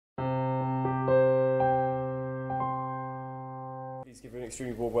please give an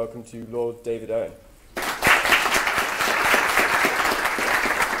extremely warm welcome to Lord David Owen.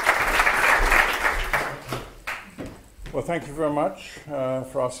 Well, thank you very much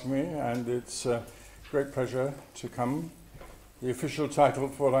for asking me, and it's a great pleasure to come. The official title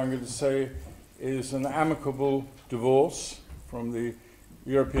for what I'm going to say is an amicable divorce from the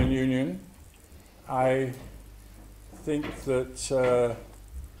European Union. I think that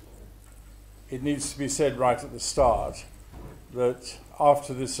it needs to be said right at the start that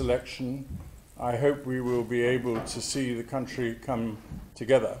after this election, I hope we will be able to see the country come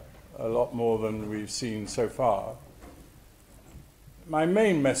together a lot more than we've seen so far. My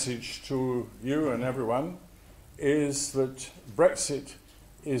main message to you and everyone is that Brexit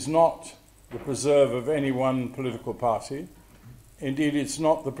is not the preserve of any one political party. Indeed, it's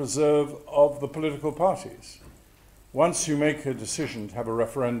not the preserve of the political parties. Once you make a decision to have a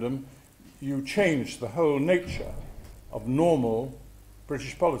referendum, you change the whole nature of normal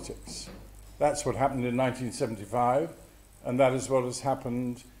British politics. That's what happened in 1975, and that is what has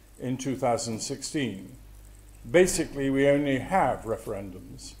happened in 2016. Basically, we only have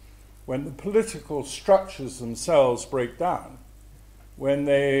referendums when the political structures themselves break down, when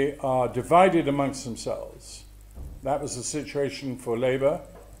they are divided amongst themselves. That was the situation for Labour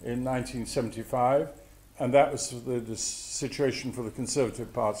in 1975, and that was the situation for the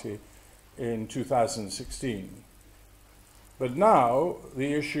Conservative Party in 2016. But now,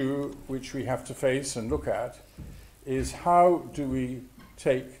 the issue which we have to face and look at is how do we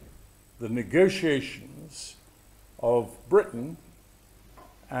take the negotiations of Britain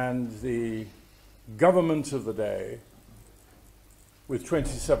and the government of the day with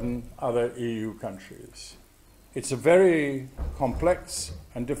 27 other EU countries. It's a very complex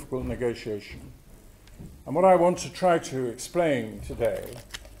and difficult negotiation. And what I want to try to explain today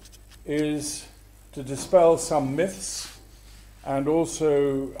is to dispel some myths, and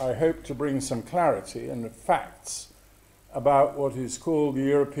also I hope to bring some clarity and facts about what is called the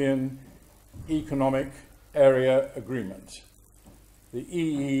European Economic Area Agreement, the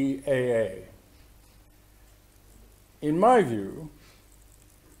EEAA. In my view,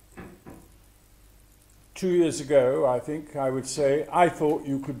 2 years ago, I think I would say, I thought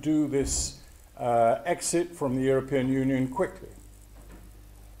you could do this exit from the European Union quickly.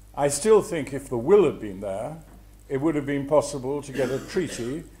 I still think if the will had been there, it would have been possible to get a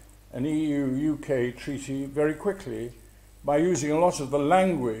treaty, an EU-UK treaty, very quickly by using a lot of the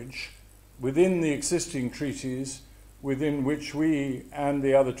language within the existing treaties within which we and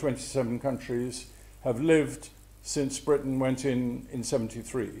the other 27 countries have lived since Britain went in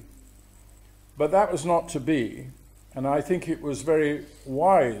 73. But that was not to be, and I think it was very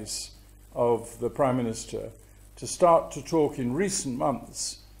wise of the Prime Minister to start to talk in recent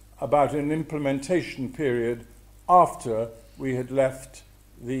months about an implementation period after we had left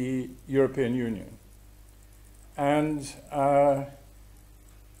the European Union. And I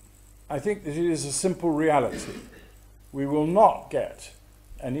think that it is a simple reality. We will not get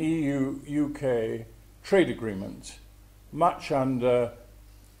an EU-UK trade agreement much under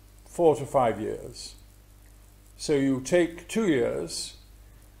 4 to 5 years. So you take 2 years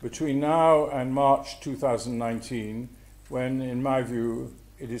between now and March 2019, when, in my view,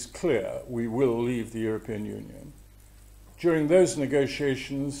 it is clear we will leave the European Union. During those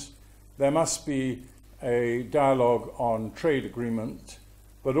negotiations, there must be a dialogue on trade agreement,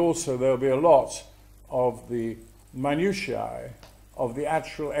 but also there'll be a lot of the minutiae of the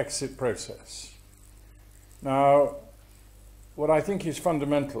actual exit process. Now, what I think is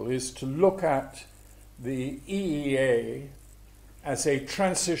fundamental is to look at the EEA as a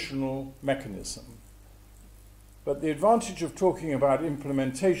transitional mechanism. But the advantage of talking about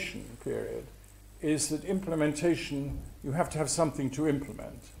implementation period is that implementation, you have to have something to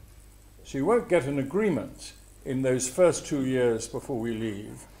implement. So you won't get an agreement in those first 2 years before we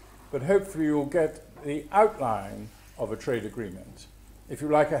leave, but hopefully you'll get the outline of a trade agreement, if you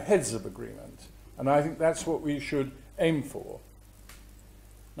like, a heads-up agreement. And I think that's what we should aim for.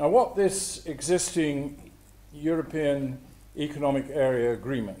 Now, what this existing European Economic Area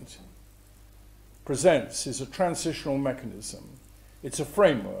Agreement presents is a transitional mechanism. It's a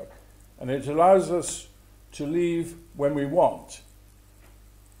framework, and it allows us to leave when we want.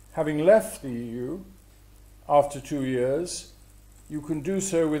 Having left the EU after 2 years, you can do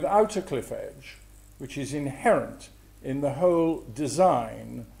so without a cliff edge, which is inherent in the whole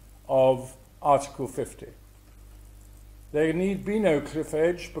design of Article 50. There need be no cliff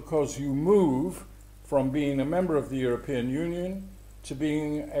edge because you move from being a member of the European Union to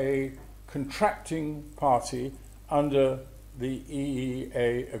being a contracting party under the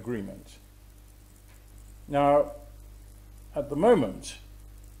EEA agreement. Now, at the moment,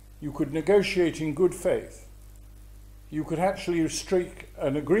 you could negotiate in good faith. You could actually strike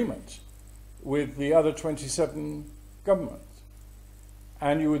an agreement with the other 27 governments.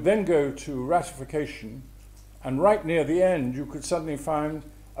 And you would then go to ratification, and right near the end, you could suddenly find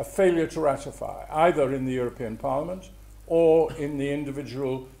a failure to ratify, either in the European Parliament or in the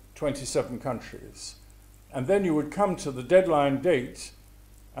individual 27 countries. And then you would come to the deadline date,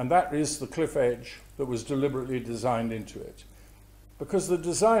 and that is the cliff edge that was deliberately designed into it. Because the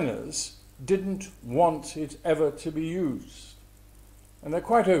designers didn't want it ever to be used. And they're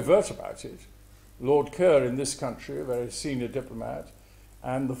quite overt about it. Lord Kerr in this country, a very senior diplomat,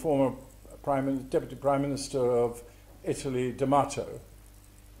 and the former Deputy Prime Minister of Italy, D'Amato.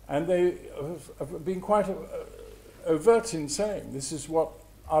 And they have been quite overt in saying this is what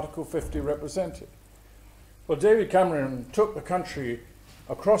Article 50 represented. Well, David Cameron took the country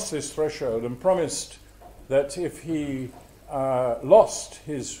across this threshold and promised that if he lost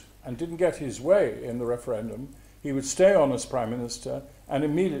his and didn't get his way in the referendum, he would stay on as Prime Minister and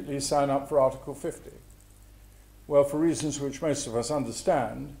immediately sign up for Article 50. Well, for reasons which most of us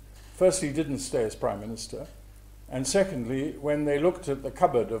understand, firstly, he didn't stay as Prime Minister, and secondly, when they looked at the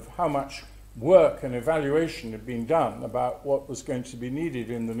cupboard of how much work and evaluation had been done about what was going to be needed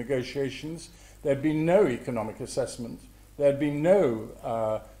in the negotiations, there had been no economic assessment, there had been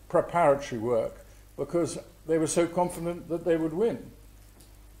no preparatory work, because they were so confident that they would win.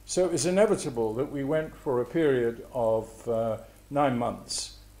 So it was inevitable that we went for a period of 9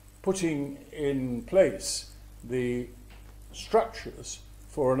 months, putting in place the structures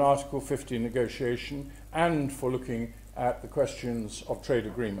for an Article 50 negotiation and for looking at the questions of trade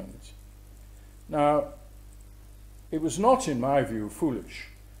agreement. Now, it was not, in my view, foolish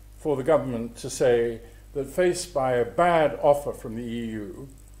for the government to say that faced by a bad offer from the EU,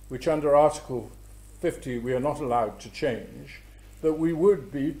 which under Article 50 we are not allowed to change, that we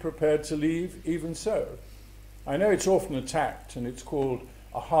would be prepared to leave even so. I know it's often attacked and it's called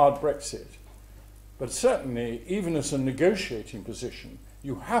a hard Brexit, but certainly, even as a negotiating position,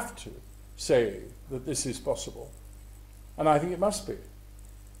 you have to say that this is possible. And I think it must be.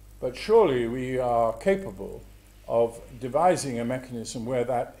 But surely we are capable of devising a mechanism where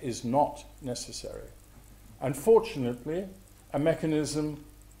that is not necessary. Unfortunately, a mechanism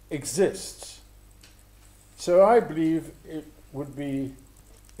exists. So I believe it would be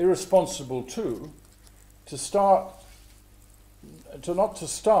irresponsible too not to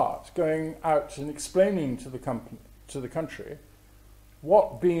start going out and explaining to the country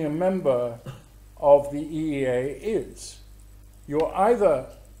what being a member of the EEA is. You're either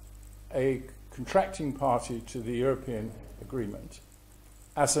a contracting party to the European agreement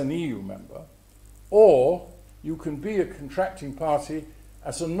as an EU member, or you can be a contracting party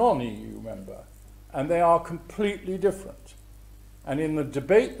as a non-EU member, and they are completely different. And in the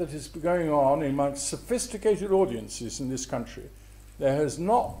debate that is going on amongst sophisticated audiences in this country, there has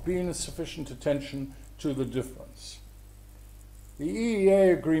not been a sufficient attention to the difference. The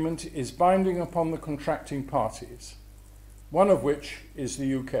EEA agreement is binding upon the contracting parties, one of which is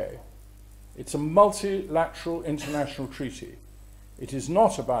the UK. It's a multilateral international treaty. It is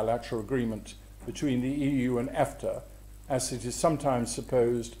not a bilateral agreement between the EU and EFTA, as it is sometimes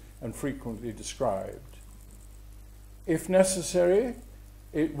supposed and frequently described. If necessary,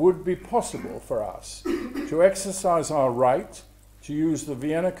 it would be possible for us to exercise our right to use the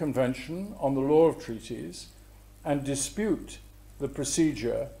Vienna Convention on the Law of Treaties and dispute the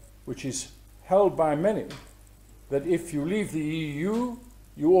procedure which is held by many, that if you leave the EU,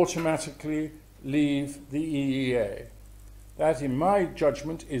 you automatically leave the EEA. That, in my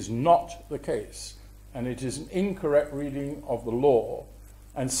judgment, is not the case, and it is an incorrect reading of the law,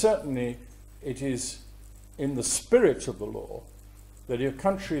 and certainly it is in the spirit of the law that a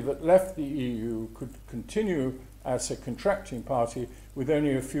country that left the EU could continue as a contracting party with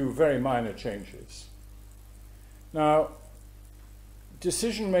only a few very minor changes. Now,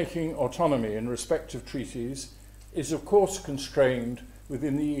 decision-making autonomy in respect of treaties is of course constrained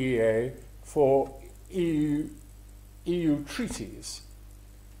within the EEA for EU treaties,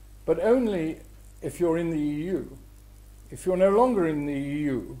 but only if you're in the EU. If you're no longer in the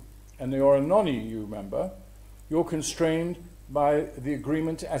EU and you're a non-EU member, you're constrained by the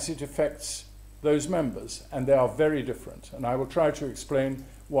agreement as it affects those members, and they are very different, and I will try to explain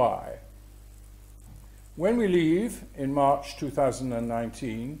why. When we leave in March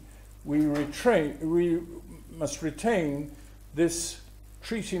 2019, we must retain this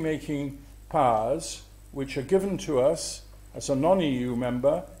treaty-making powers which are given to us as a non-EU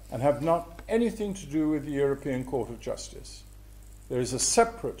member and have not anything to do with the European Court of Justice. There is a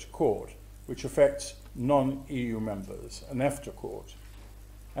separate court which affects non-EU members, an EFTA court.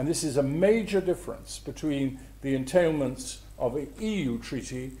 And this is a major difference between the entailments of an EU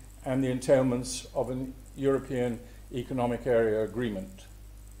treaty and the entailments of an European Economic Area agreement.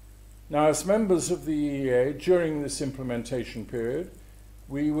 Now, as members of the EEA, during this implementation period,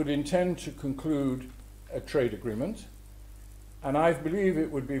 we would intend to conclude a trade agreement, and I believe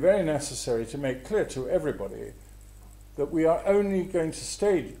it would be very necessary to make clear to everybody that we are only going to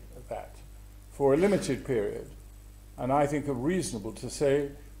stay at that for a limited period, and I think reasonable to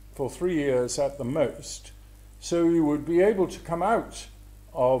say for 3 years at the most, so you would be able to come out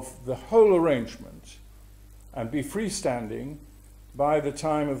of the whole arrangement and be freestanding by the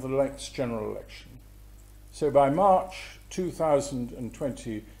time of the next general election. So by March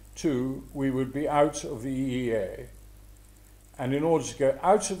 2022, we would be out of the EEA. And in order to go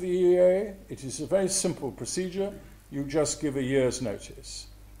out of the EEA, it is a very simple procedure. You just give a year's notice.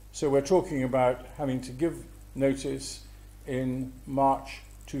 So we're talking about having to give notice in March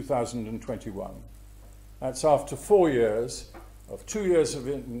 2021. That's after 4 years of 2 years of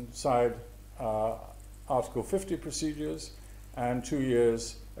inside Article 50 procedures and 2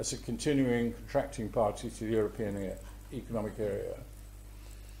 years as a continuing contracting party to the European Economic Area.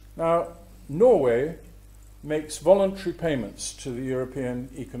 Now, Norway makes voluntary payments to the European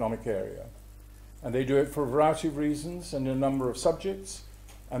Economic Area, and they do it for a variety of reasons and a number of subjects,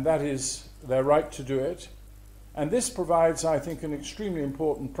 and that is their right to do it. And this provides, I think, an extremely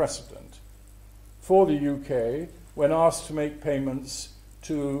important precedent for the UK when asked to make payments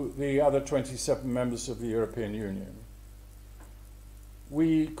to the other 27 members of the European Union.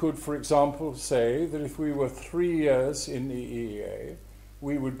 We could, for example, say that if we were 3 years in the EEA,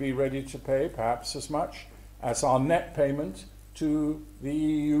 we would be ready to pay perhaps as much as our net payment to the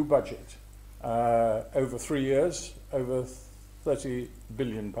EU budget over 3 years, over £30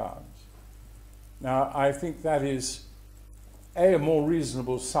 billion. Now, I think that is a more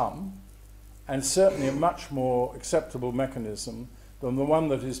reasonable sum and certainly a much more acceptable mechanism than the one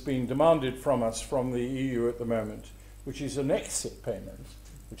that is being demanded from us from the EU at the moment, which is an exit payment,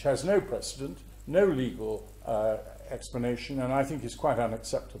 which has no precedent, no legal explanation, and I think is quite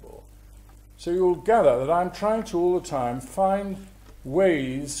unacceptable. So you'll gather that I'm trying to all the time find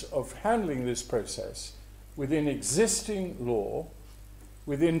ways of handling this process within existing law,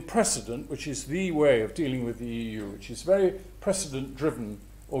 within precedent, which is the way of dealing with the EU, which is a very precedent-driven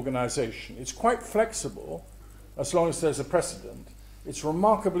organisation. It's quite flexible as long as there's a precedent. It's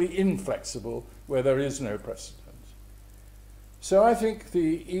remarkably inflexible where there is no precedent. So I think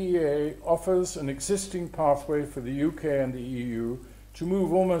the EEA offers an existing pathway for the UK and the EU to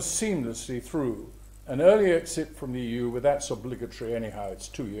move almost seamlessly through an early exit from the EU, but that's obligatory anyhow, it's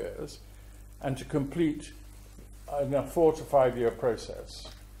 2 years, and to complete in a 4 to 5 year process.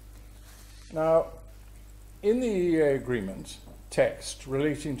 Now, in the EEA agreement text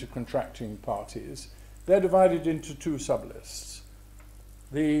relating to contracting parties, they're divided into 2 sublists.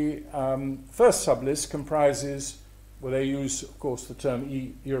 The first sublist comprises, well, they use, of course, the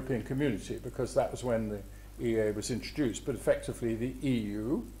term European Community because that was when the EEA was introduced, but effectively the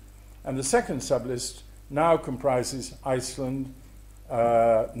EU. And the second sublist now comprises Iceland,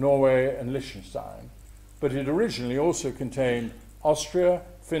 Norway, and Liechtenstein. But it originally also contained Austria,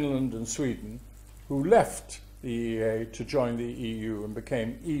 Finland, and Sweden, who left the EEA to join the EU and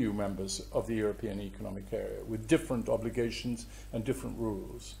became EU members of the European Economic Area with different obligations and different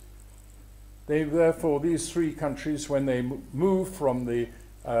rules. Therefore, these 3 countries, when they moved from the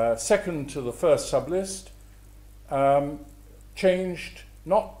second to the first sublist, changed,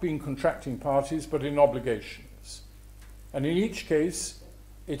 not being contracting parties, but in obligations. And in each case,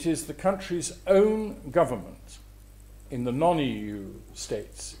 it is the country's own government in the non-EU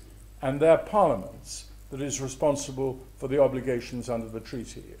states and their parliaments that is responsible for the obligations under the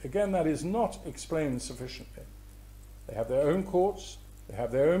treaty. Again, that is not explained sufficiently. They have their own courts, they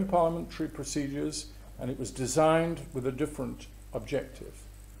have their own parliamentary procedures, and it was designed with a different objective.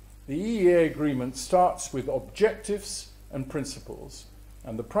 The EEA agreement starts with objectives and principles,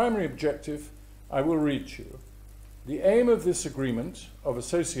 and the primary objective I will read to you. The aim of this agreement of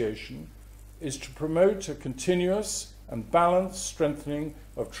association is to promote a continuous and balanced strengthening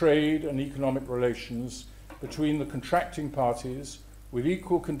of trade and economic relations between the contracting parties with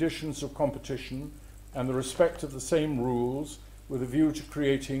equal conditions of competition and the respect of the same rules, with a view to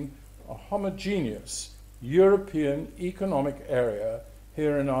creating a homogeneous European economic area,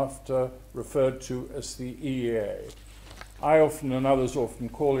 hereinafter referred to as the EEA. I often and others often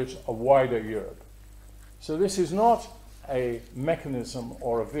call it a wider Europe. So this is not a mechanism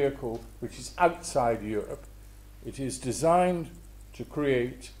or a vehicle which is outside Europe. It is designed to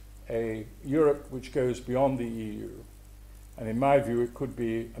create a Europe which goes beyond the EU. And in my view, it could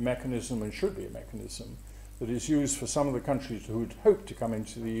be a mechanism, and should be a mechanism, that is used for some of the countries who would hope to come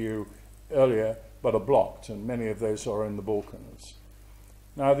into the EU earlier but are blocked, and many of those are in the Balkans.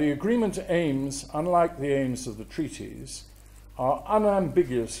 Now, the agreement aims, unlike the aims of the treaties, are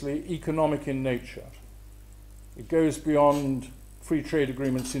unambiguously economic in nature. It goes beyond free trade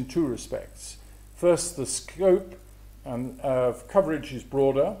agreements in two respects. First, the scope of coverage is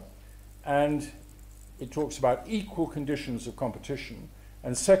broader, and it talks about equal conditions of competition.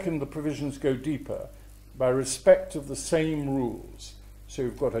 And second, the provisions go deeper by respect of the same rules. So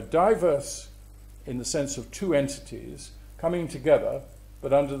you've got a diverse, in the sense of two entities, coming together,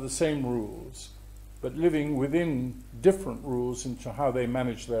 but under the same rules, but living within different rules into how they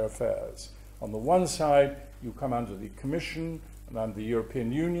manage their affairs. On the one side, you come under the Commission and under the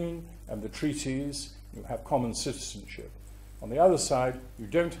European Union and the treaties, you have common citizenship. On the other side, you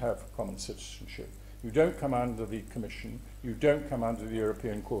don't have common citizenship. You don't come under the Commission, you don't come under the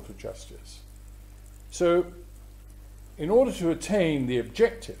European Court of Justice. So, in order to attain the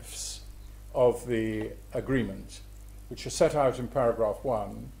objectives of the agreement, which are set out in paragraph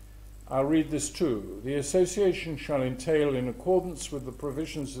 1, I'll read this too. The association shall entail, in accordance with the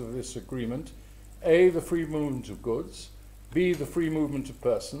provisions of this agreement, A, the free movement of goods, B, the free movement of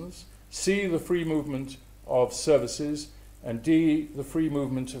persons, C, the free movement of services, and D, the free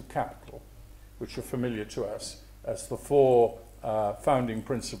movement of capital, which are familiar to us as the four founding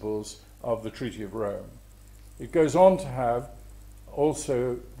principles of the Treaty of Rome. It goes on to have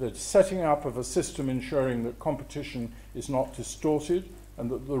also the setting up of a system ensuring that competition is not distorted and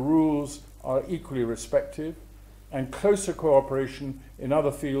that the rules are equally respected, and closer cooperation in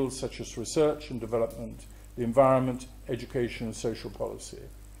other fields such as research and development, the environment, education and social policy.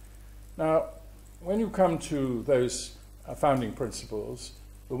 Now, when you come to those founding principles,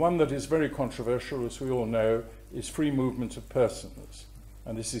 the one that is very controversial, as we all know, is free movement of persons,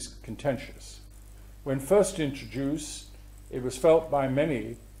 and this is contentious. When first introduced, it was felt by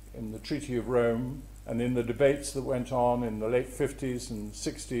many in the Treaty of Rome and in the debates that went on in the late 50s and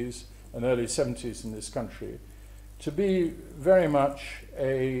 60s and early 70s in this country to be very much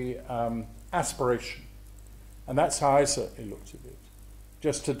an aspiration. And that's how I certainly looked at it.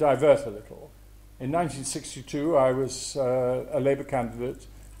 Just to divert a little. In 1962, I was a Labour candidate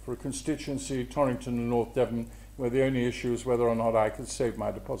for a constituency, Torrington and North Devon, where the only issue was whether or not I could save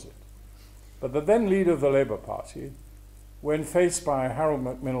my deposit. But the then leader of the Labour Party, when faced by Harold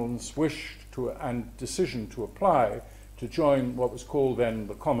Macmillan's wish and decision to apply to join what was called then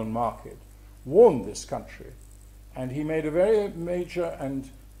the Common Market, warned this country. And he made a very major and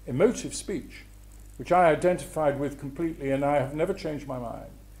emotive speech, which I identified with completely, and I have never changed my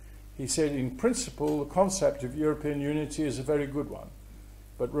mind. He said, in principle, the concept of European unity is a very good one.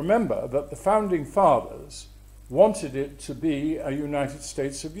 But remember that the founding fathers wanted it to be a United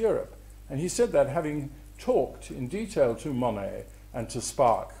States of Europe. And he said that having talked in detail to Monnet and to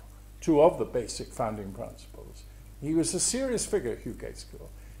Spark, two of the basic founding principles. He was a serious figure, Hugh Gateskill.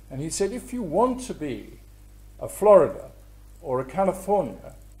 And he said, if you want to be a Florida or a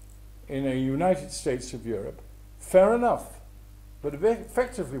California in a United States of Europe, fair enough. But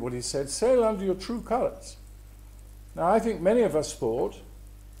effectively what he said, sail under your true colours. Now, I think many of us thought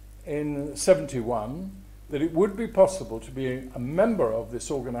in 71 that it would be possible to be a member of this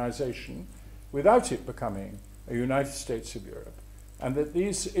organisation without it becoming a United States of Europe, and that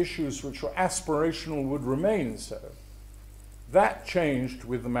these issues which were aspirational would remain so. That changed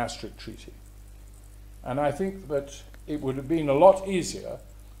with the Maastricht Treaty. And I think that it would have been a lot easier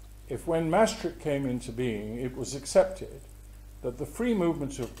if when Maastricht came into being, it was accepted that the free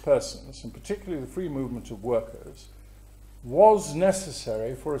movement of persons, and particularly the free movement of workers, was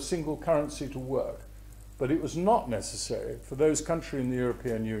necessary for a single currency to work, but it was not necessary for those countries in the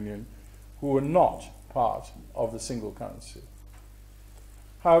European Union who were not part of the single currency.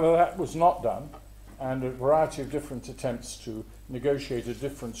 However, that was not done, and a variety of different attempts to negotiate a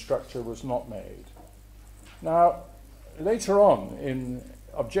different structure was not made. Now, later on in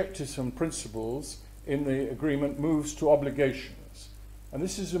objectives and principles in the agreement moves to obligations, and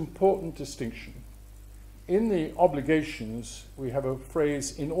this is an important distinction. In the obligations, we have a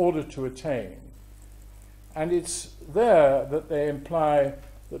phrase, in order to attain, and it's there that they imply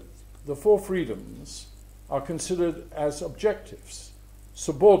that the four freedoms are considered as objectives,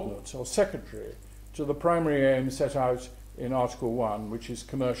 subordinate or secondary to the primary aim set out in Article 1, which is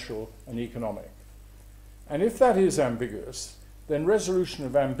commercial and economic. And if that is ambiguous, then resolution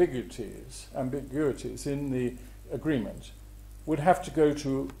of ambiguities in the agreement would have to go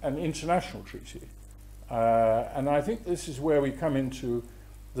to an international treaty. And I think this is where we come into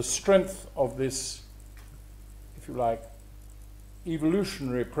the strength of this, if you like,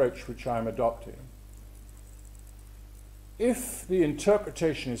 evolutionary approach which I'm adopting. If the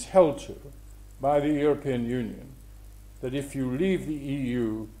interpretation is held to by the European Union that if you leave the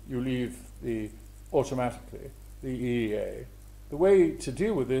EU, you leave automatically the EEA, the way to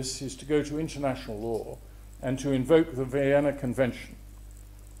deal with this is to go to international law and to invoke the Vienna Convention.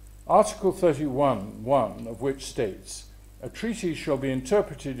 Article 31(1) of which states, "A treaty shall be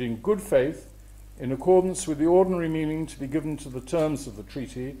interpreted in good faith in accordance with the ordinary meaning to be given to the terms of the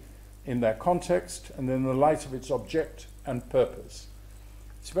treaty in their context and in the light of its object and purpose."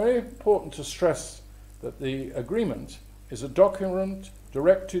 It's very important to stress that the agreement is a document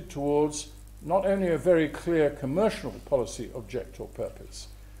directed towards not only a very clear commercial policy object or purpose,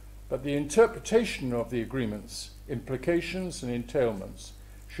 but the interpretation of the agreement's implications and entailments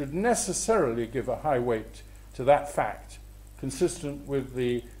should necessarily give a high weight to that fact, consistent with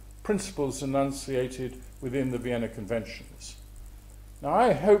the principles enunciated within the Vienna Conventions. Now,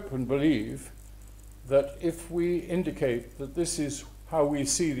 I hope and believe that if we indicate that this is how we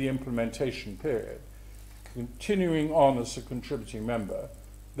see the implementation period, continuing on as a contributing member,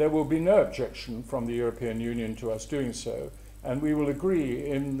 there will be no objection from the European Union to us doing so, and we will agree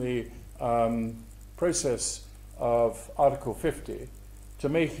in the process of Article 50 to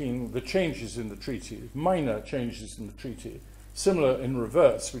making the changes in the treaty, minor changes in the treaty, similar in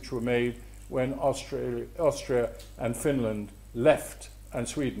reverse, which were made when Austria and Finland left, and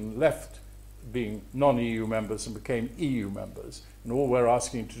Sweden left being non-EU members and became EU members. And all we're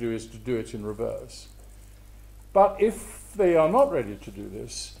asking to do is to do it in reverse. But if they are not ready to do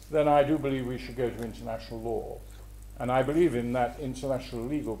this, then I do believe we should go to international law. And I believe in that international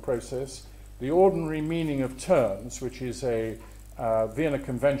legal process, the ordinary meaning of terms, which is a Vienna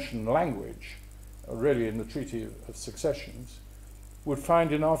Convention language, really in the Treaty of Successions, would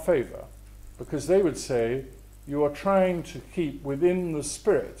find in our favor, because they would say, you are trying to keep within the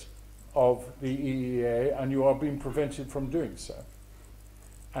spirit of the EEA and you are being prevented from doing so.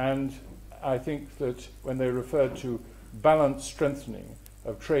 And I think that when they referred to balanced strengthening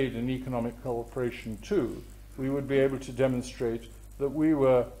of trade and economic cooperation too, we would be able to demonstrate that we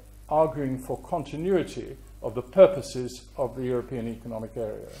were arguing for continuity of the purposes of the European Economic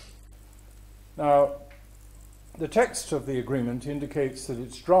Area. Now, the text of the agreement indicates that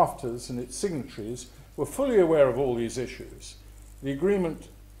its drafters and its signatories were fully aware of all these issues. The agreement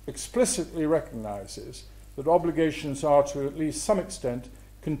explicitly recognizes that obligations are to at least some extent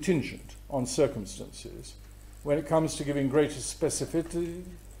contingent on circumstances. When it comes to giving greater specificity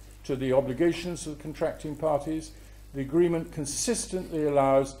to the obligations of the contracting parties, the agreement consistently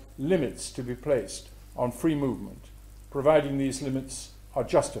allows limits to be placed on free movement, providing these limits are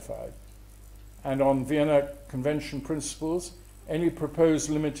justified. And on Vienna Convention principles, any proposed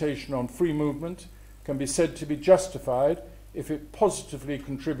limitation on free movement can be said to be justified if it positively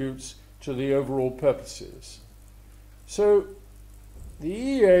contributes to the overall purposes. So the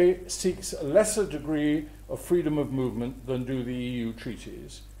EEA seeks a lesser degree of freedom of movement than do the EU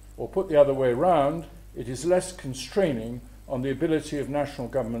treaties, or put the other way around, it is less constraining on the ability of national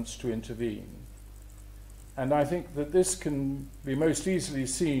governments to intervene. And I think that this can be most easily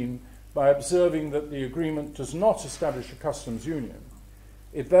seen by observing that the agreement does not establish a customs union.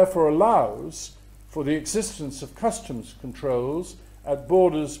 It therefore allows for the existence of customs controls at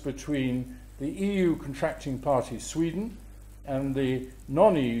borders between the EU contracting party Sweden and the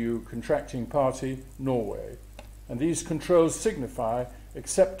non-EU contracting party Norway. And these controls signify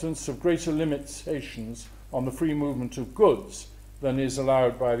acceptance of greater limitations on the free movement of goods than is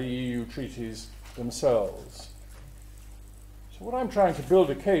allowed by the EU treaties themselves. So what I'm trying to build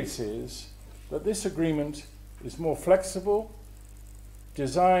a case is that this agreement is more flexible,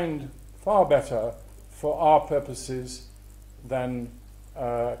 designed far better for our purposes than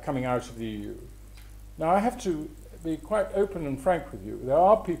coming out of the EU. Now, I have to be quite open and frank with you. There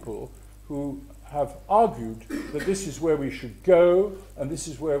are people who have argued that this is where we should go and this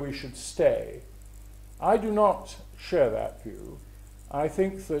is where we should stay. I do not share that view. I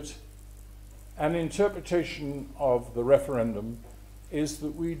think that an interpretation of the referendum is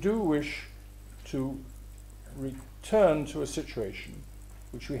that we do wish to return to a situation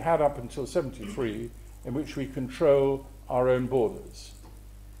which we had up until 73, in which we control our own borders.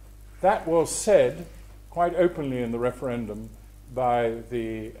 That was said quite openly in the referendum by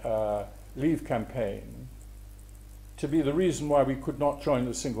the Leave campaign to be the reason why we could not join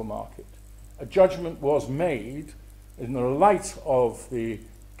the single market. A judgment was made in the light of the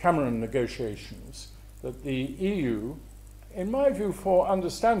Cameron negotiations that the EU, in my view for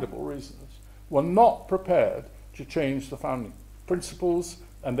understandable reasons, were not prepared to change the founding principles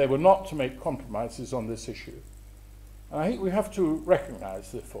and they were not to make compromises on this issue. And I think we have to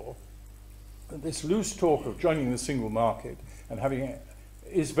recognize, therefore, that this loose talk of joining the single market and having it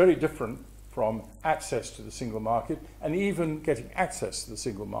is very different from access to the single market, and even getting access to the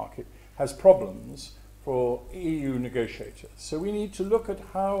single market has problems for EU negotiators. So we need to look at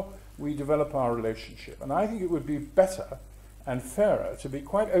how we develop our relationship. And I think it would be better and fairer to be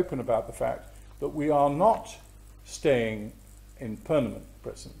quite open about the fact that we are not staying in permanent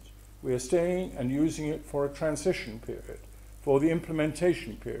presence. We are staying and using it for a transition period, for the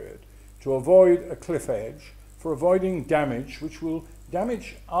implementation period, to avoid a cliff edge, for avoiding damage, which will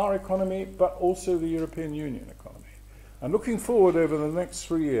damage our economy, but also the European Union economy. And looking forward over the next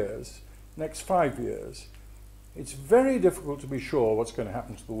 3 years, next 5 years, it's very difficult to be sure what's going to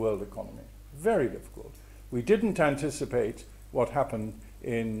happen to the world economy. Very difficult. We didn't anticipate what happened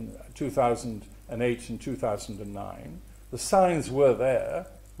in 2008 and 2009. The signs were there,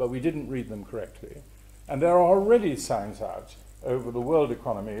 but we didn't read them correctly. And there are already signs out over the world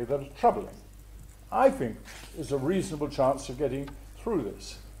economy that are troubling. I think there's a reasonable chance of getting through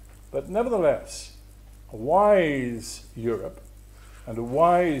this. But nevertheless, a wise Europe and a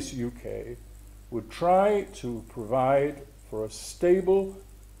wise UK would try to provide for a stable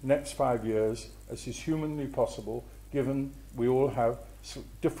next 5 years as is humanly possible, given we all have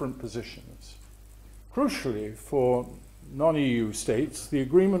different positions. Crucially, for non-EU states, the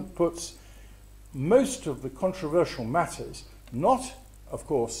agreement puts most of the controversial matters not, of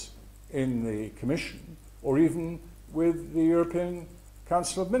course, in the Commission or even with the European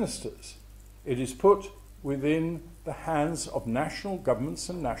Council of Ministers. It is put within the hands of national governments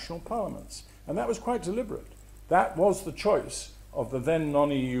and national parliaments. And that was quite deliberate. That was the choice of the then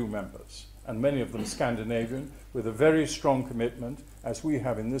non-EU members, and many of them Scandinavian, with a very strong commitment, as we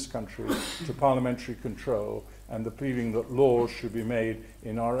have in this country, to parliamentary control and the feeling that laws should be made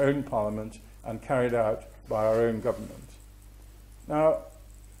in our own parliament and carried out by our own government. Now,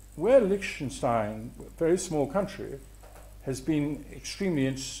 where Liechtenstein, a very small country, has been extremely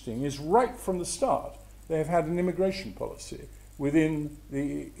interesting is right from the start. They have had an immigration policy within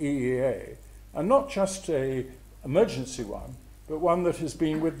the EEA, and not just an emergency one, but one that has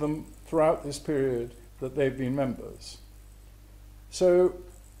been with them throughout this period that they've been members. So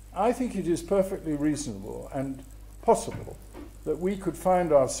I think it is perfectly reasonable and possible that we could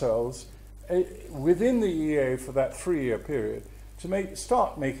find ourselves within the EEA for that 3-year period to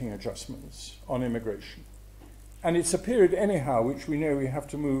start making adjustments on immigration. And it's a period anyhow which we know we have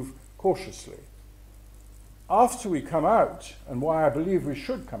to move cautiously. After we come out, and why I believe we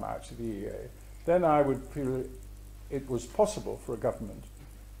should come out of the EEA, then I would feel it was possible for a government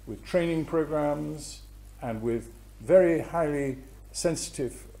with training programs and with very highly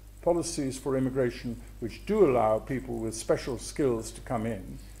sensitive policies for immigration which do allow people with special skills to come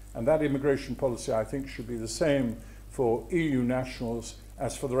in. And that immigration policy, I think, should be the same for EU nationals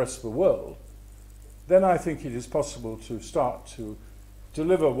as for the rest of the world. Then I think it is possible to start to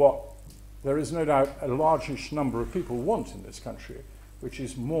deliver what there is no doubt a largish number of people want in this country, which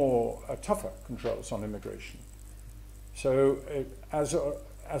is more tougher controls on immigration. So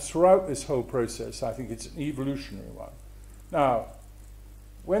as throughout this whole process, I think it's an evolutionary one. Now,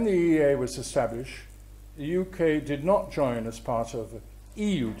 when the EEA was established, the UK did not join as part of an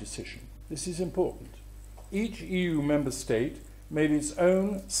EU decision. This is important. Each EU member state made its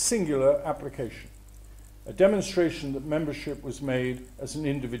own singular application, a demonstration that membership was made as an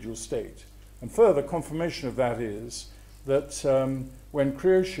individual state. And further confirmation of that is that when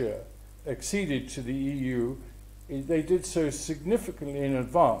Croatia acceded to the EU, they did so significantly in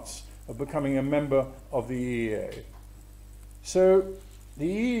advance of becoming a member of the EEA. So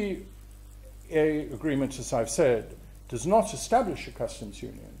the EEA agreement, as I've said, does not establish a customs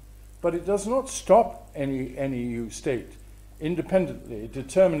union, but it does not stop any EU state independently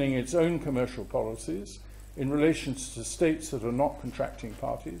determining its own commercial policies in relation to states that are not contracting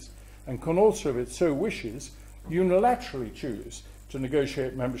parties, and can also, if it so wishes, unilaterally choose to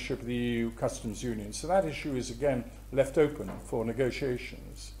negotiate membership of the EU customs union. So that issue is again left open for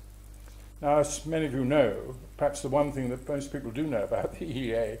negotiations. Now, as many of you know, perhaps the one thing that most people do know about the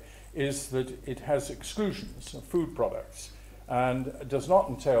EEA is that it has exclusions of food products and does not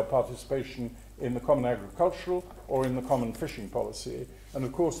entail participation in the common agricultural or in the common fishing policy. And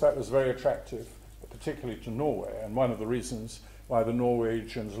of course that was very attractive, particularly to Norway, and one of the reasons why the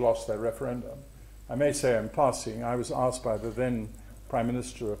Norwegians lost their referendum. I may say in passing, I was asked by the then Prime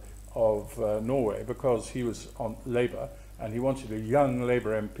Minister of Norway, because he was on Labour and he wanted a young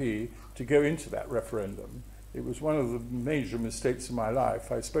Labour MP to go into that referendum. It was one of the major mistakes of my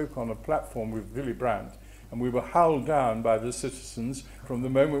life. I spoke on a platform with Willy Brandt, and we were howled down by the citizens from the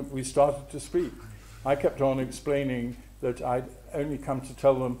moment we started to speak. I kept on explaining that I'd only come to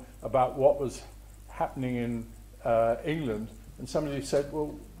tell them about what was happening in England, and somebody said,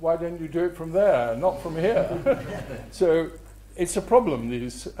 well, why don't you do it from there, not from here? So it's a problem,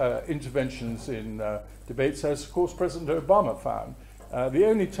 these interventions in debates, as of course President Obama found. The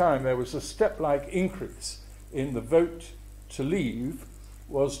only time there was a step-like increase in the vote to leave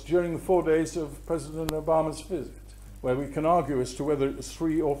was during the 4 days of President Obama's visit, where we can argue as to whether it was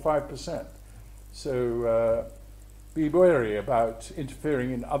 3 or 5%. So be wary about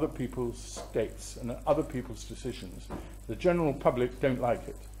interfering in other people's states and other people's decisions. The general public don't like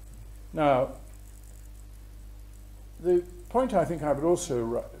it. Now, the point I think I would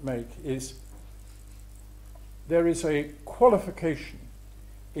also make is there is a qualification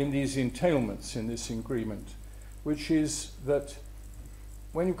in these entailments in this agreement, which is that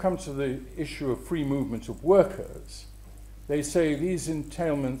when you come to the issue of free movement of workers, they say these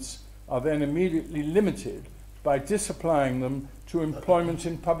entailments are then immediately limited by disapplying them to employment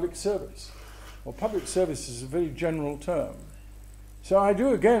in public service. Well, public service is a very general term. So I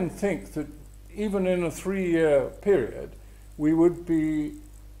do again think that even in a 3-year period, we would be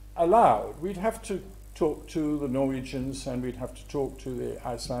allowed, we'd have to talk to the Norwegians and we'd have to talk to the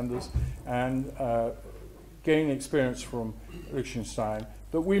Icelanders and gain experience from Liechtenstein,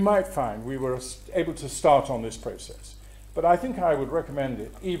 that we might find we were able to start on this process. But I think I would recommend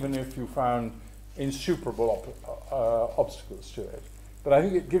it, even if you found insuperable obstacles to it. But I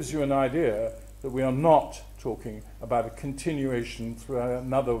think it gives you an idea that we are not talking about a continuation through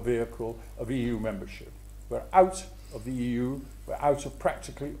another vehicle of EU membership. We're out of the EU, we're out of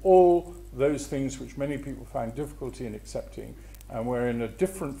practically all those things which many people find difficulty in accepting, and we're in a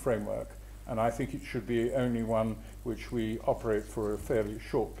different framework, and I think it should be only one which we operate for a fairly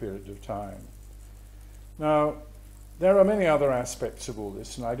short period of time. Now, there are many other aspects of all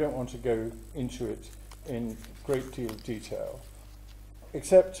this, and I don't want to go into it in great deal of detail,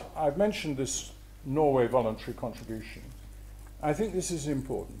 except I've mentioned this Norway voluntary contribution. I think this is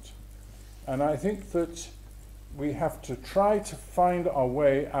important, and I think that we have to try to find our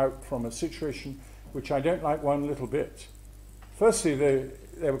way out from a situation which I don't like one little bit. Firstly,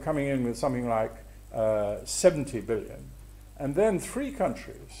 they were coming in with something like 70 billion, and then 3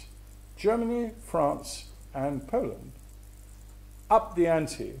 countries, Germany, France, and Poland, upped the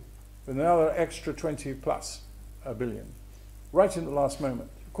ante with another extra 20 plus billion, right in the last moment.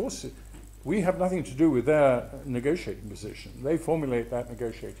 Of course, we have nothing to do with their negotiating position. They formulate that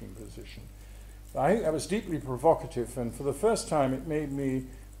negotiating position. I think that was deeply provocative, and for the first time it made me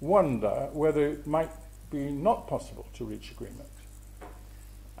wonder whether it might be not possible to reach agreement.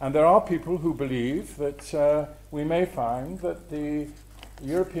 And there are people who believe that we may find that the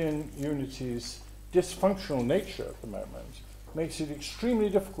European unity's dysfunctional nature at the moment makes it extremely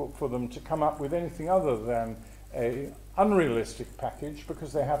difficult for them to come up with anything other than an unrealistic package,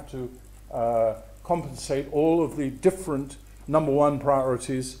 because they have to compensate all of the different number 1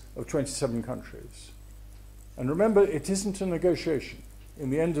 priorities of 27 countries. And remember, it isn't a negotiation. In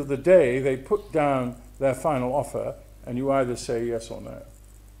the end of the day, they put down their final offer, and you either say yes or no.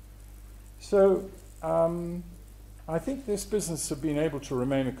 So I think this business of being able to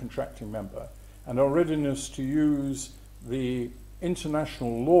remain a contracting member and our readiness to use the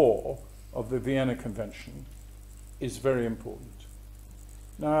international law of the Vienna Convention is very important.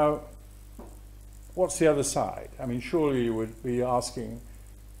 Now, what's the other side? I mean, surely you would be asking,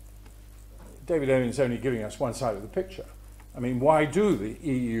 David Owen's only giving us one side of the picture. I mean, why do the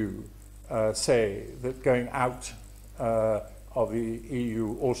EU say that going out of the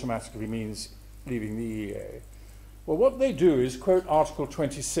EU automatically means leaving the EEA? Well, what they do is quote Article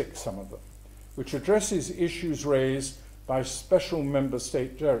 26, some of them, which addresses issues raised by special member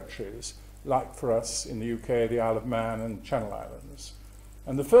state territories, like for us in the UK, the Isle of Man and Channel Islands.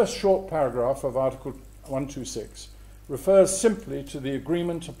 And the first short paragraph of Article 126 refers simply to the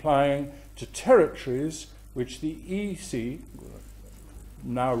agreement applying to territories which the EC,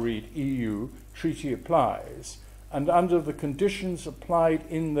 now read EU, treaty applies, and under the conditions applied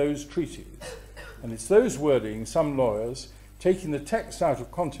in those treaties. And it's those wordings, some lawyers, taking the text out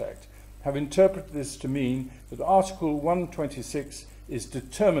of context, have interpreted this to mean that Article 126 is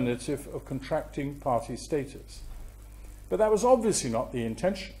determinative of contracting party status. But that was obviously not the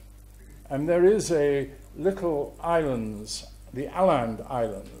intention. And there is a little islands, the Åland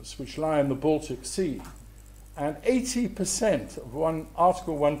Islands, which lie in the Baltic Sea. And 80% of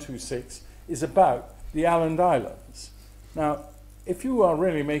Article 126 is about the Åland Islands. Now, if you are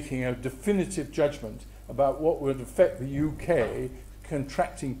really making a definitive judgment about what would affect the UK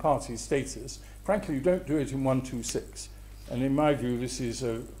contracting party status, Frankly, you don't do it in 126. And in my view, this is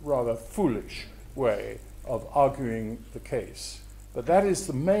a rather foolish way of arguing the case. But that is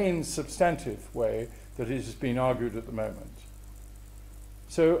the main substantive way that it has been argued at the moment.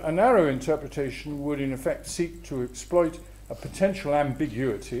 So a narrow interpretation would in effect seek to exploit a potential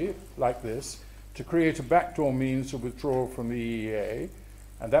ambiguity like this to create a backdoor means of withdrawal from the EEA,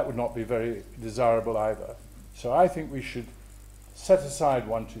 and that would not be very desirable either. So I think we should set aside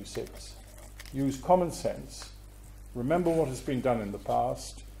 126, use common sense, remember what has been done in the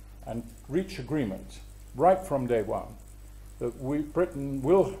past, and reach agreement right from day one that Britain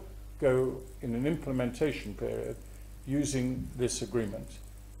will go in an implementation period using this agreement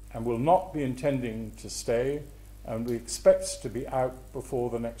and will not be intending to stay, and we expect to be out before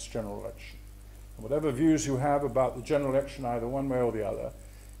the next general election. And whatever views you have about the general election, either one way or the other,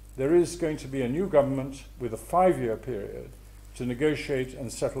 there is going to be a new government with a 5-year period to negotiate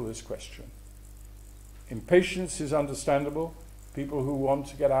and settle this question. Impatience is understandable. People who want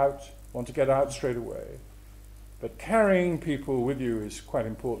to get out straight away. But carrying people with you is quite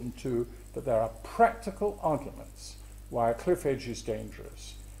important too, but there are practical arguments why a cliff edge is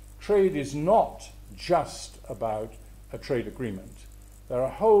dangerous. Trade is not just about a trade agreement. There are a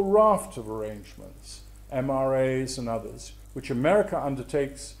whole raft of arrangements, MRAs and others, which America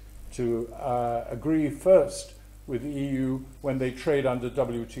undertakes to agree first with the EU when they trade under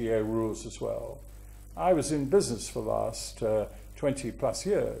WTO rules as well. I was in business for the last 20 plus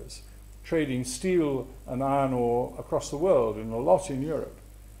years, trading steel and iron ore across the world and a lot in Europe.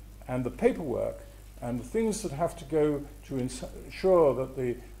 And the paperwork and the things that have to go to ensure that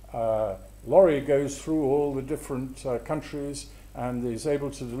the lorry goes through all the different countries and is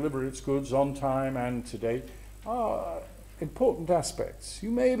able to deliver its goods on time and to date are important aspects.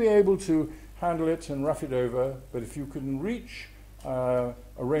 You may be able to handle it and rough it over, but if you can reach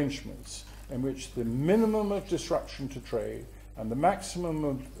arrangements in which the minimum of disruption to trade and the maximum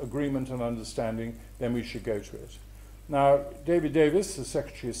of agreement and understanding, then we should go to it. Now, David Davis, the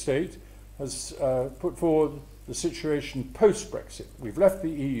Secretary of State, has put forward the situation post-Brexit. We've left the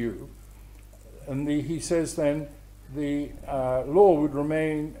EU, and he says then the law would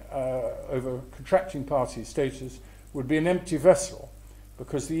remain over contracting party status would be an empty vessel,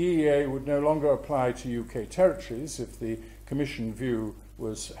 because the EEA would no longer apply to UK territories if the Commission view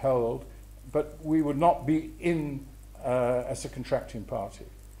was held, but we would not be in as a contracting party.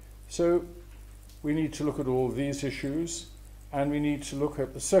 So we need to look at all these issues, and we need to look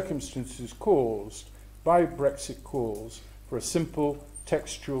at the circumstances caused by Brexit calls for a simple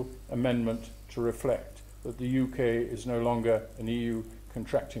textual amendment to reflect that the UK is no longer an EU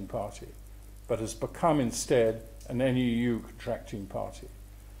contracting party, but has become instead an NEU contracting party.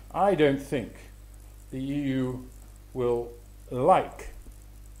 I don't think the EU will like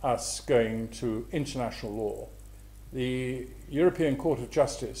us going to international law. The European Court of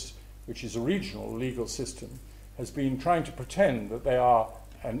Justice, which is a regional legal system, has been trying to pretend that they are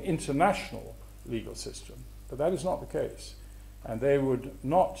an international legal system, but that is not the case. And they would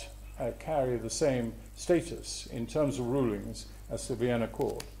not carry the same status in terms of rulings as the Vienna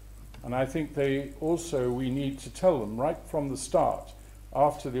Court. And I think we need to tell them right from the start,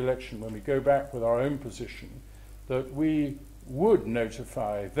 after the election, when we go back with our own position, that we would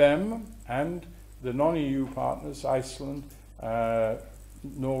notify them and the non-EU partners, Iceland,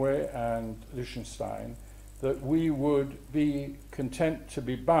 Norway and Liechtenstein, that we would be content to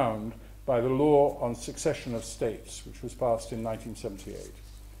be bound by the law on succession of states, which was passed in 1978.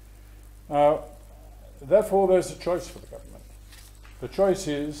 Now, therefore, there's a choice for the government. The choice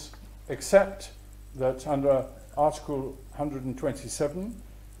is accept that under Article 127,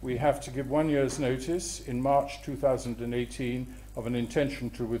 we have to give 1 year's notice in March 2018 of an intention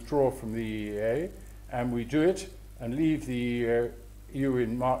to withdraw from the EEA, and we do it and leave the EU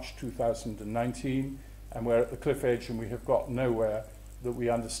in March 2019, and we're at the cliff edge and we have got nowhere that we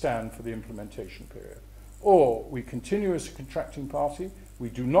understand for the implementation period. Or we continue as a contracting party, we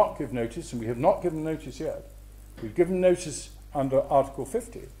do not give notice, and we have not given notice yet. We've given notice under Article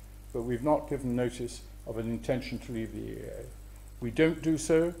 50, but we've not given notice of an intention to leave the EEA. We don't do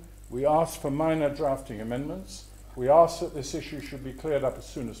so. We ask for minor drafting amendments. We ask that this issue should be cleared up as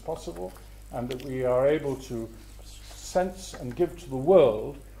soon as possible, and that we are able to sense and give to the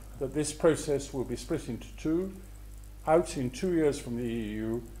world that this process will be split into two, out in 2 years from the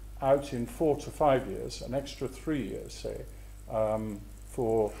EU, out in 4 to 5 years, an extra 3 years, say, from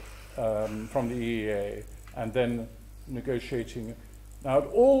the EEA, and then negotiating. Now, at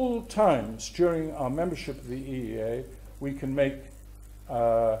all times during our membership of the EEA, we can make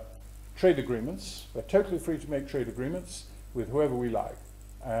trade agreements. We're totally free to make trade agreements with whoever we like.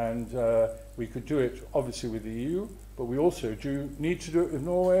 And we could do it obviously with the EU, but we also need to do it with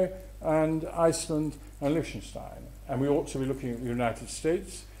Norway and Iceland and Liechtenstein. And we ought to be looking at the United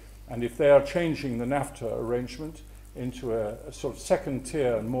States, and if they are changing the NAFTA arrangement into a sort of second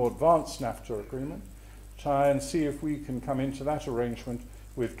tier and more advanced NAFTA agreement, try and see if we can come into that arrangement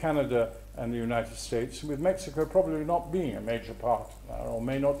with Canada and the United States, with Mexico probably not being a major partner, or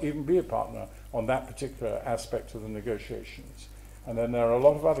may not even be a partner on that particular aspect of the negotiations. And then there are a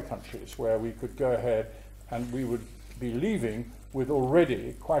lot of other countries where we could go ahead and we would be leaving with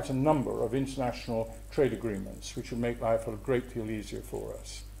already quite a number of international trade agreements, which would make life a great deal easier for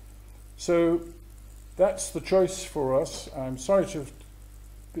us. So that's the choice for us. I'm sorry to have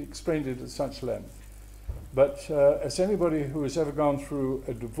explained it at such length. But as anybody who has ever gone through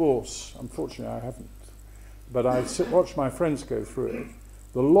a divorce, unfortunately I haven't, but I watch my friends go through it,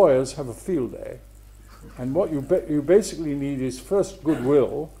 the lawyers have a field day. And what you basically need is first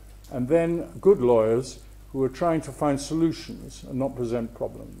goodwill, and then good lawyers who are trying to find solutions and not present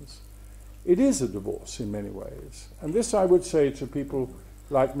problems. It is a divorce in many ways. And this I would say to people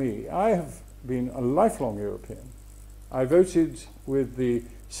like me. I have been a lifelong European. I voted with the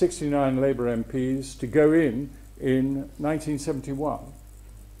 69 Labour MPs to go in 1971.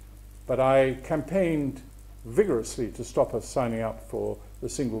 But I campaigned vigorously to stop us signing up for the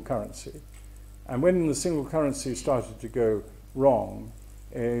single currency. And when the single currency started to go wrong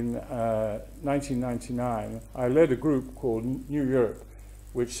in 1999, I led a group called New Europe,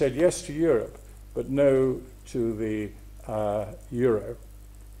 which said yes to Europe, but no to the euro.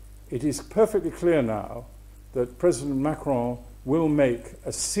 It is perfectly clear now that President Macron will make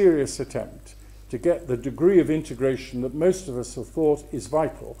a serious attempt to get the degree of integration that most of us have thought is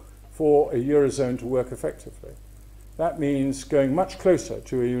vital for a Eurozone to work effectively. That means going much closer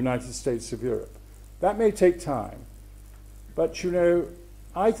to a United States of Europe. That may take time, but you know,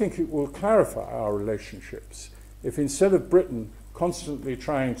 I think it will clarify our relationships if instead of Britain constantly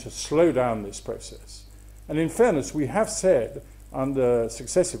trying to slow down this process, and in fairness, we have said under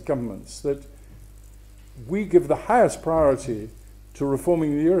successive governments that we give the highest priority to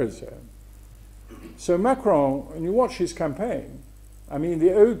reforming the Eurozone. So Macron, when you watch his campaign, I mean,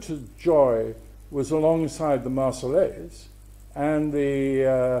 the Ode to Joy was alongside the Marseillaise, and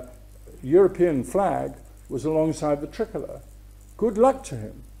the European flag was alongside the tricolour. Good luck to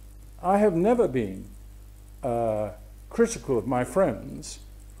him. I have never been critical of my friends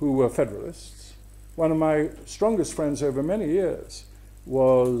who were federalists. One of my strongest friends over many years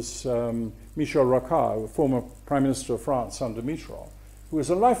was Michel Rocard, the former Prime Minister of France under Mitterrand, who was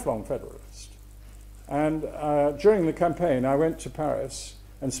a lifelong federalist. And during the campaign, I went to Paris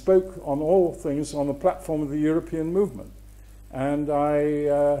and spoke on all things on the platform of the European movement. And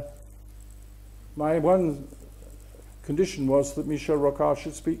my one condition was that Michel Rocard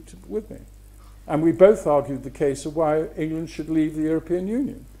should speak with me. And we both argued the case of why England should leave the European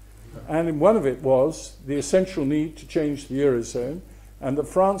Union. And one of it was the essential need to change the Eurozone, and that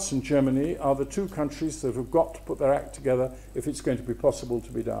France and Germany are the two countries that have got to put their act together if it's going to be possible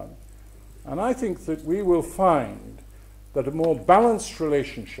to be done. And I think that we will find that a more balanced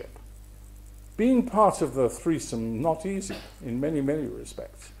relationship, being part of the threesome, not easy in many, many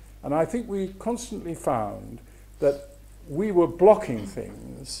respects. And I think we constantly found that we were blocking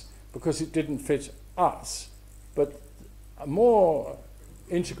things because it didn't fit us. But a more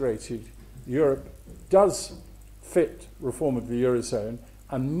integrated Europe does fit reform of the Eurozone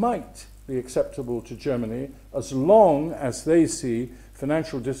and might be acceptable to Germany as long as they see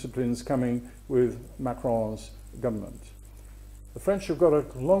financial disciplines coming with Macron's government. The French have got a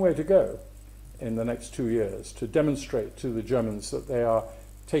long way to go in the next 2 years to demonstrate to the Germans that they are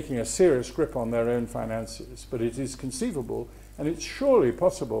taking a serious grip on their own finances. But it is conceivable, and it's surely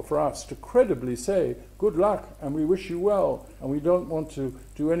possible for us to credibly say, good luck, and we wish you well, and we don't want to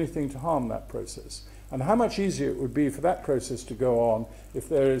do anything to harm that process. And how much easier it would be for that process to go on if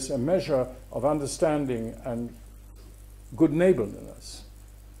there is a measure of understanding and good neighbourliness.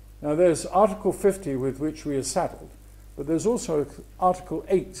 Now there's Article 50 with which we are saddled, but there's also Article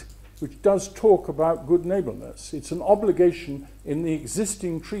 8 which does talk about good neighbourliness. It's an obligation in the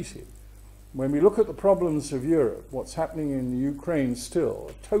existing treaty. When we look at the problems of Europe, what's happening in Ukraine still,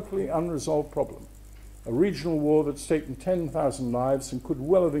 a totally unresolved problem, a regional war that's taken 10,000 lives and could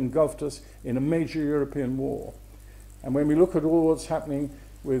well have engulfed us in a major European war. And when we look at all what's happening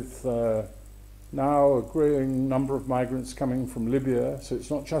with now a growing number of migrants coming from Libya, so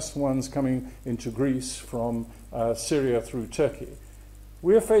it's not just the ones coming into Greece from Syria through Turkey,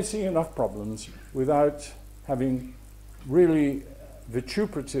 we are facing enough problems without having really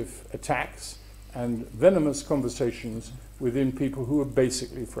vituperative attacks and venomous conversations within people who are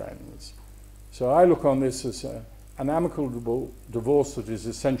basically friends. So I look on this as an amicable divorce that is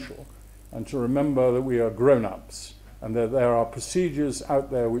essential, and to remember that we are grown-ups and that there are procedures out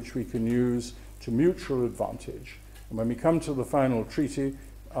there which we can use to mutual advantage. And when we come to the final treaty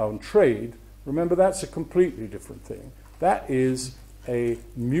on trade, remember that's a completely different thing. That is a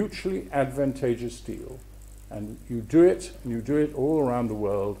mutually advantageous deal. And you do it all around the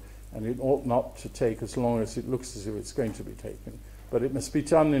world, and it ought not to take as long as it looks as if it's going to be taken. But it must be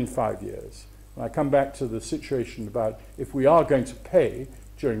done in 5 years. When I come back to the situation about if we are going to pay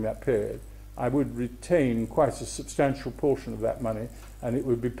during that period, I would retain quite a substantial portion of that money, and it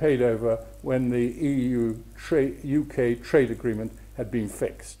would be paid over when the EU-UK trade agreement had been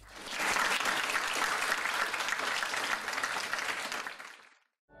fixed.